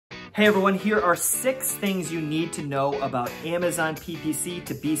Hey everyone, here are 6 things you need to know about Amazon PPC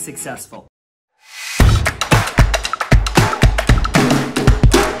to be successful.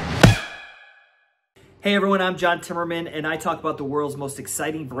 Hey everyone, I'm Timmerman and I talk about the world's most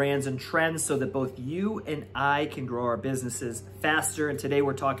exciting brands and trends so that both you and I can grow our businesses faster. And today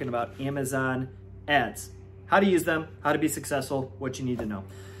we're talking about Amazon ads. How to use them, how to be successful, what you need to know.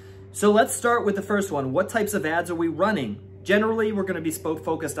 So let's start with the first one. What types of ads are we running? Generally, we're going to be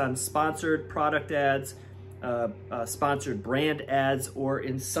focused on sponsored product ads, sponsored brand ads, or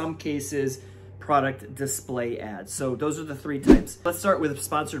in some cases, product display ads. So those are the 3 types. Let's start with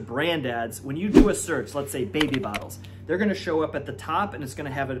sponsored brand ads. When you do a search, let's say baby bottles, they're going to show up at the top and it's going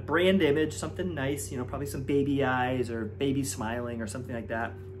to have a brand image, something nice, probably some baby eyes or baby smiling or something like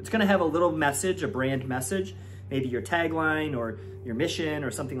that. It's going to have a little message, a brand message, maybe your tagline or your mission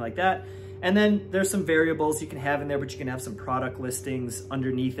or something like that. And then there's some variables you can have in there, but you can have some product listings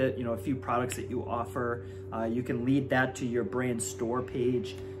underneath it, a few products that you offer. You can lead that to your brand store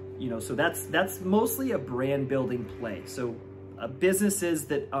page. So that's mostly a brand building play. So businesses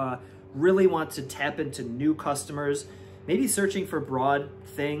that really want to tap into new customers, maybe searching for broad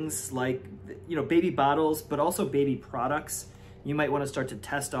things like, baby bottles, but also baby products. You might want to start to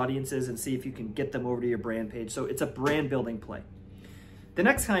test audiences and see if you can get them over to your brand page. So it's a brand building play. The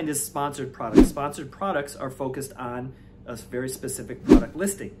next kind is sponsored products. Sponsored products are focused on a very specific product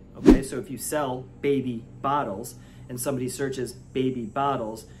listing. Okay, so if you sell baby bottles and somebody searches baby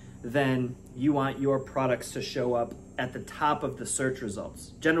bottles, then you want your products to show up at the top of the search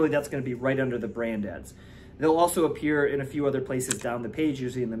results. Generally, that's going to be right under the brand ads. They'll also appear in a few other places down the page,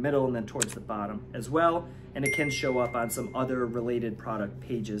 usually in the middle and then towards the bottom as well. And it can show up on some other related product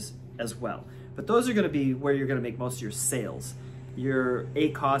pages as well. But those are going to be where you're going to make most of your sales. Your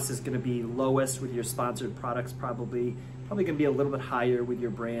ACoS is going to be lowest with your sponsored products, probably going to be a little bit higher with your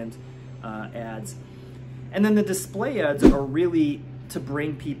brand ads. And then the display ads are really to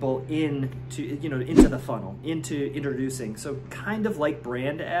bring people into the funnel, into introducing. So kind of like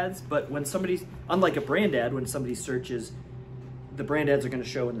brand ads, but unlike a brand ad, when somebody searches, the brand ads are going to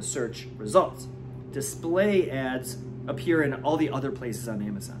show in the search results. Display ads appear in all the other places on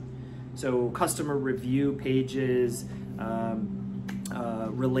Amazon. So customer review pages,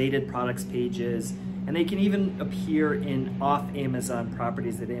 related products pages, and they can even appear in off Amazon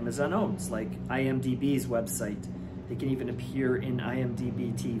properties that Amazon owns, like IMDb's website. They can even appear in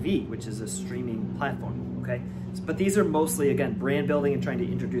IMDb TV, which is a streaming platform, okay? But these are mostly, again, brand building and trying to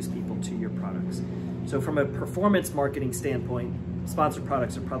introduce people to your products. So from a performance marketing standpoint, sponsored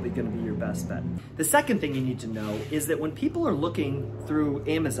products are probably going to be your best bet. The second thing you need to know is that when people are looking through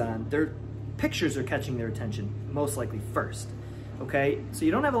Amazon, their pictures are catching their attention, most likely first, okay? So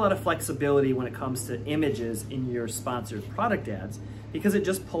you don't have a lot of flexibility when it comes to images in your sponsored product ads because it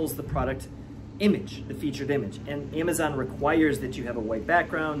just pulls the product image, the featured image. And Amazon requires that you have a white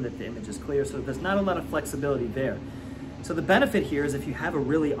background, that the image is clear, so there's not a lot of flexibility there. So the benefit here is if you have a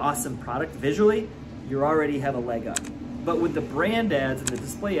really awesome product visually, you already have a leg up. But with the brand ads and the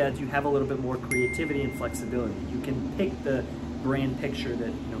display ads, you have a little bit more creativity and flexibility. You can pick the brand picture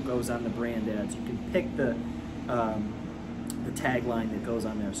that goes on the brand ads. You can pick the tagline that goes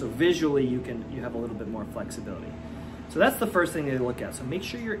on there. So visually, you have a little bit more flexibility. So that's the first thing they look at. So make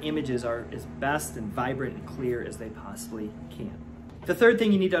sure your images are as best and vibrant and clear as they possibly can. The third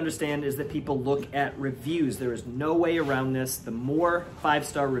thing you need to understand is that people look at reviews. There is no way around this. The more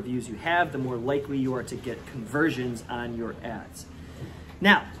 5-star reviews you have, the more likely you are to get conversions on your ads.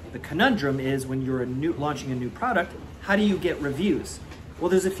 Now, the conundrum is when you're launching a new product, how do you get reviews? Well,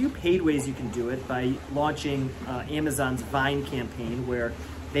 there's a few paid ways you can do it by launching Amazon's Vine campaign, where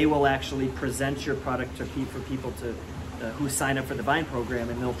they will actually present your product for people who sign up for the Vine program,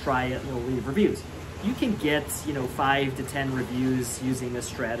 and they'll try it and they'll leave reviews. You can get 5 to 10 reviews using this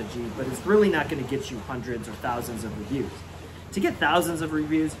strategy, but it's really not going to get you hundreds or thousands of reviews. To get thousands of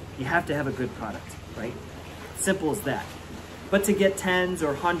reviews, you have to have a good product, right? Simple as that. But to get tens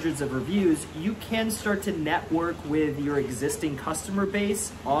or hundreds of reviews, you can start to network with your existing customer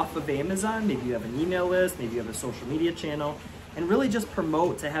base off of Amazon. Maybe you have an email list, maybe you have a social media channel, and really just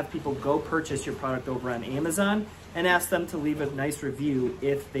promote to have people go purchase your product over on Amazon and ask them to leave a nice review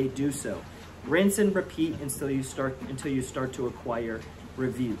if they do so. Rinse and repeat until you start to acquire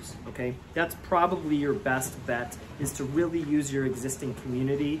reviews, okay? That's probably your best bet, is to really use your existing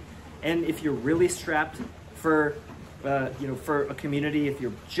community. And if you're really strapped for a community, if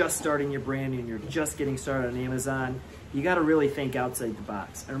you're just starting your brand and you're just getting started on Amazon, you got to really think outside the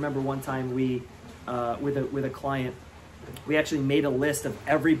box. I remember one time with a client, we actually made a list of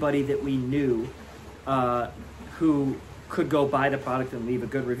everybody that we knew who could go buy the product and leave a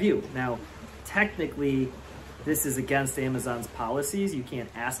good review. Now, technically, this is against Amazon's policies. You can't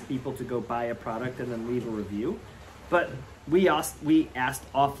ask people to go buy a product and then leave a review. But we asked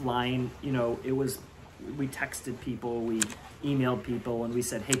offline, you know, we texted people, we emailed people, and we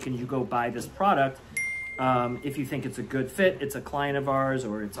said, hey, can you go buy this product? If you think it's a good fit, it's a client of ours,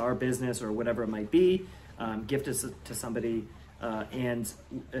 or it's our business, or whatever it might be, gift it to somebody, and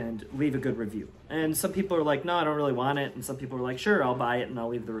leave a good review. And some people are like, no, I don't really want it. And some people are like, sure, I'll buy it and I'll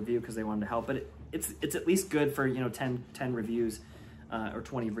leave the review because they wanted to help. But it's at least good for, you know, 10 reviews or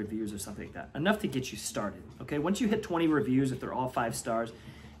 20 reviews or something like that. Enough to get you started, okay? Once you hit 20 reviews, if they're all 5 stars,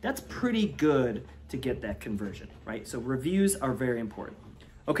 that's pretty good to get that conversion, right? So reviews are very important.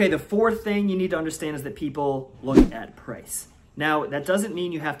 Okay, the fourth thing you need to understand is that people look at price. Now, that doesn't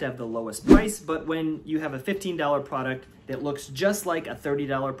mean you have to have the lowest price, but when you have a $15 product that looks just like a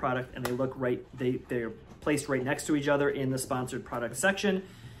 $30 product and they look they're placed right next to each other in the sponsored product section,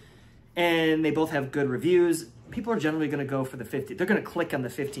 and they both have good reviews, people are generally gonna go for the they're gonna click on the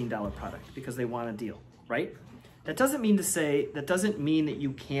 $15 product because they want a deal, right? That doesn't mean that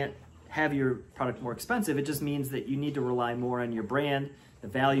you can't have your product more expensive. It just means that you need to rely more on your brand, the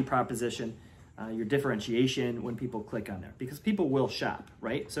value proposition, your differentiation when people click on there, because people will shop,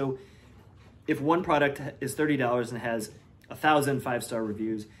 right? So if one product is $30 and has 1,000 5-star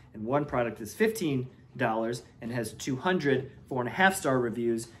reviews, and one product is $15 and has 200 4.5-star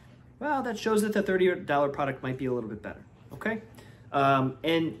reviews, well, that shows that the $30 product might be a little bit better, okay?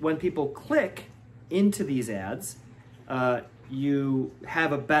 And when people click into these ads, you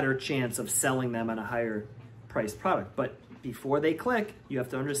have a better chance of selling them on a higher priced product. But before they click, you have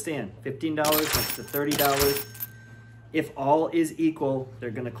to understand, $15 next to $30. If all is equal,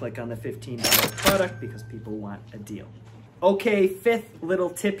 they're gonna click on the $15 product because people want a deal. Okay, fifth little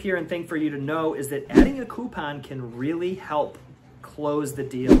tip here and thing for you to know is that adding a coupon can really help close the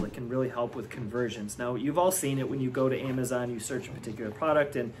deal. It can really help with conversions. Now, you've all seen it when you go to Amazon, you search a particular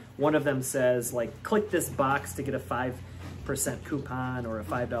product, and one of them says, like, click this box to get a 5% coupon or a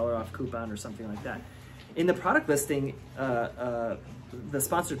 $5 off coupon or something like that. In the product listing, the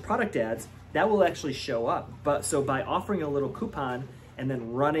sponsored product ads, that will actually show up. So by offering a little coupon and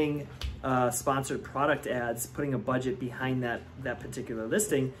then running sponsored product ads, putting a budget behind that particular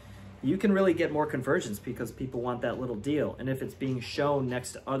listing, you can really get more conversions because people want that little deal. And if it's being shown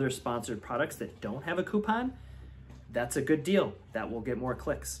next to other sponsored products that don't have a coupon, that's a good deal. That will get more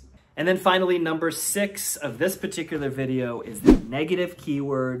clicks. And then finally, number 6 of this particular video is that negative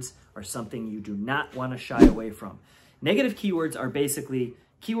keywords are something you do not want to shy away from. Negative keywords are basically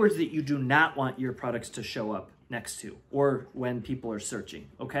keywords that you do not want your products to show up next to or when people are searching,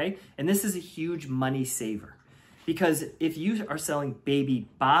 okay? And this is a huge money saver because if you are selling baby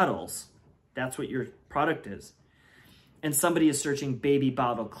bottles, that's what your product is, and somebody is searching baby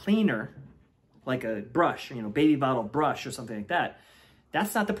bottle cleaner, like a brush, you know, baby bottle brush or something like that,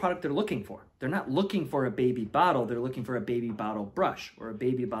 that's not the product they're looking for. They're not looking for a baby bottle. They're looking for a baby bottle brush or a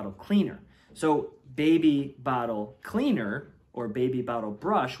baby bottle cleaner. So baby bottle cleaner or baby bottle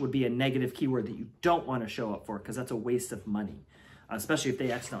brush would be a negative keyword that you don't want to show up for because that's a waste of money, especially if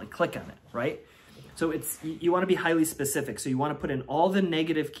they accidentally click on it, right? So you want to be highly specific. So you want to put in all the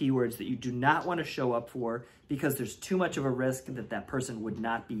negative keywords that you do not want to show up for because there's too much of a risk that that person would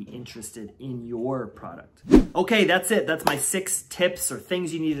not be interested in your product. Okay, that's it. That's my 6 tips or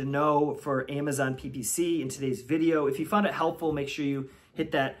things you need to know for Amazon PPC in today's video. If you found it helpful, make sure you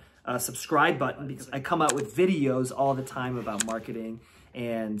hit that subscribe button because I come out with videos all the time about marketing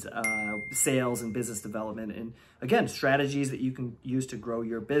and sales and business development. And again, strategies that you can use to grow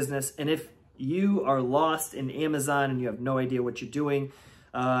your business. And if you are lost in Amazon and you have no idea what you're doing,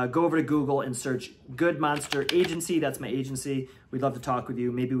 go over to Google and search Good Monster Agency. That's my agency. We'd love to talk with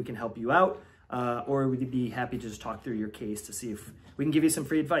you. Maybe we can help you out, or we'd be happy to just talk through your case to see if we can give you some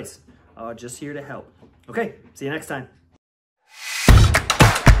free advice. Just here to help. Okay, see you next time.